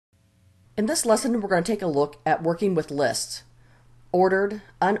In this lesson, we're going to take a look at working with lists, ordered,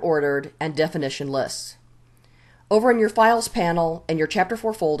 unordered, and definition lists. Over in your Files panel in your Chapter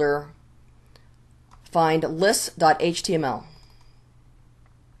 4 folder, find lists.html.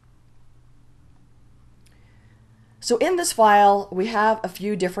 So in this file, we have a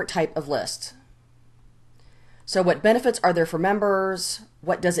few different type of lists. So what benefits are there for members,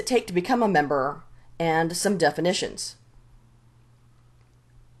 what does it take to become a member, and some definitions.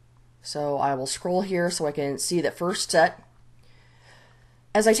 So I will scroll here so I can see that first set.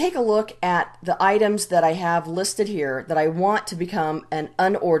 As I take a look at the items that I have listed here that I want to become an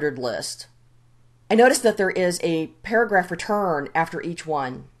unordered list, I notice that there is a paragraph return after each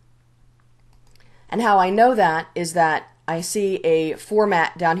one. And how I know that is that I see a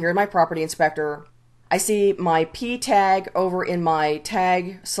format down here in my property inspector. I see my P tag over in my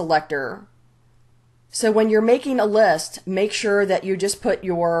tag selector. So when you're making a list, make sure that you just put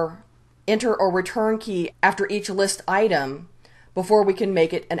your enter or return key after each list item before we can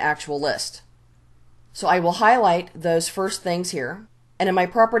make it an actual list. So I will highlight those first things here, and in my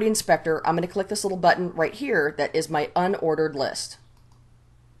property inspector I'm going to click this little button right here that is my unordered list.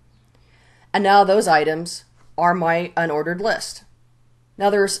 And now those items are my unordered list. Now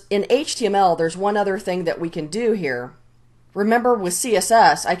in HTML there's one other thing that we can do here. Remember, with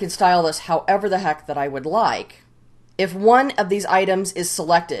CSS I can style this however the heck that I would like. If one of these items is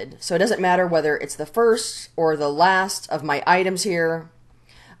selected, so it doesn't matter whether it's the first or the last of my items here,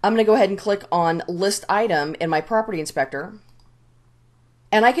 I'm going to go ahead and click on List Item in my Property Inspector.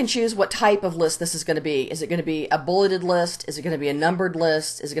 And I can choose what type of list this is going to be. Is it going to be a bulleted list? Is it going to be a numbered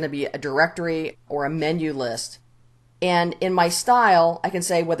list? Is it going to be a directory or a menu list? And in my style, I can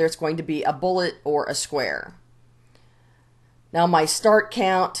say whether it's going to be a bullet or a square. Now my start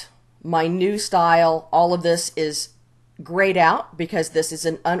count, my new style, all of this is grayed out because this is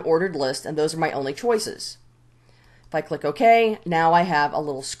an unordered list and those are my only choices. If I click OK, now I have a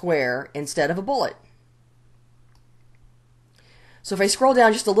little square instead of a bullet. So if I scroll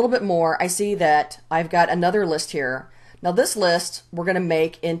down just a little bit more, I see that I've got another list here. Now this list we're going to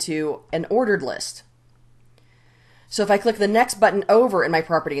make into an ordered list. So if I click the next button over in my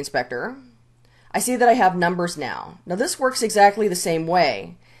property inspector, I see that I have numbers now. Now this works exactly the same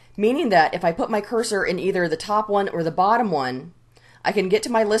way, meaning that if I put my cursor in either the top one or the bottom one, I can get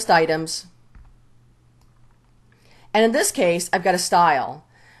to my list items. And in this case, I've got a style.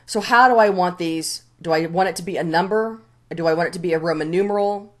 So how do I want these? Do I want it to be a number? Do I want it to be a Roman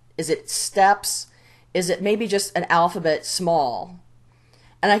numeral? Is it steps? Is it maybe just an alphabet small?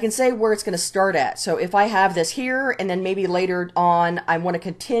 And I can say where it's going to start at. So if I have this here and then maybe later on I want to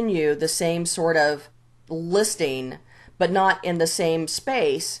continue the same sort of listing but not in the same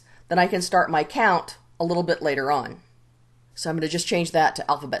space, then I can start my count a little bit later on. So I'm going to just change that to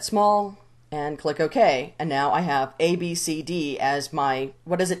alphabet small and click OK. And now I have A, B, C, D as my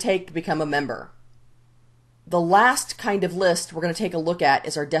what does it take to become a member. The last kind of list we're going to take a look at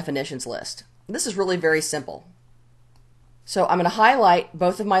is our definitions list. This is really very simple. So I'm going to highlight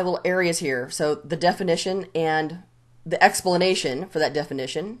both of my little areas here, so the definition and the explanation for that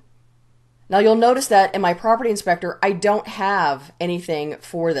definition. Now you'll notice that in my property inspector I don't have anything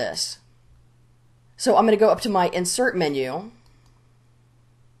for this. So I'm going to go up to my insert menu,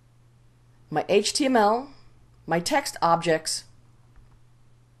 my HTML, my text objects,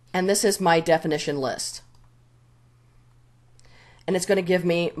 and this is my definition list. And it's going to give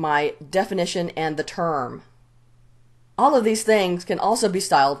me my definition and the term. All of these things can also be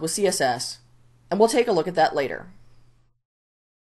styled with CSS, and we'll take a look at that later.